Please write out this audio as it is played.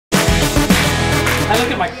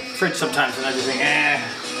look at my fridge sometimes and I just think,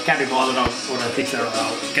 can't be bothered, I'll order a pizza or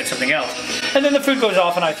I'll get something else. And then the food goes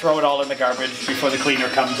off and I throw it all in the garbage before the cleaner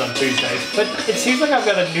comes on Tuesdays. But it seems like I've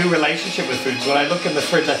got a new relationship with food. So when I look in the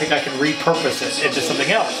fridge, I think I can repurpose it into something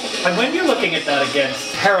else. And when you're looking at that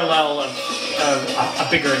against parallel of a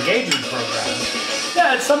bigger engagement program,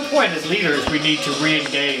 yeah, at some point as leaders, we need to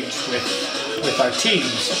re-engage with our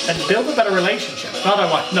teams and build a better relationship.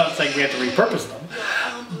 Not saying we have to repurpose them,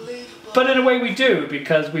 but in a way we do,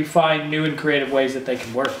 because we find new and creative ways that they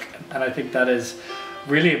can work. And I think that is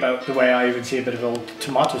really about the way I even see a bit of old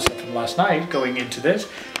tomato stuff from last night going into this.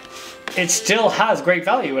 It still has great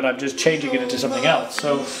value and I'm just changing it into something else.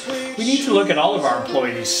 So we need to look at all of our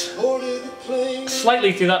employees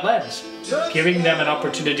slightly through that lens, giving them an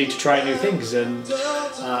opportunity to try new things and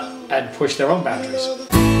push their own boundaries.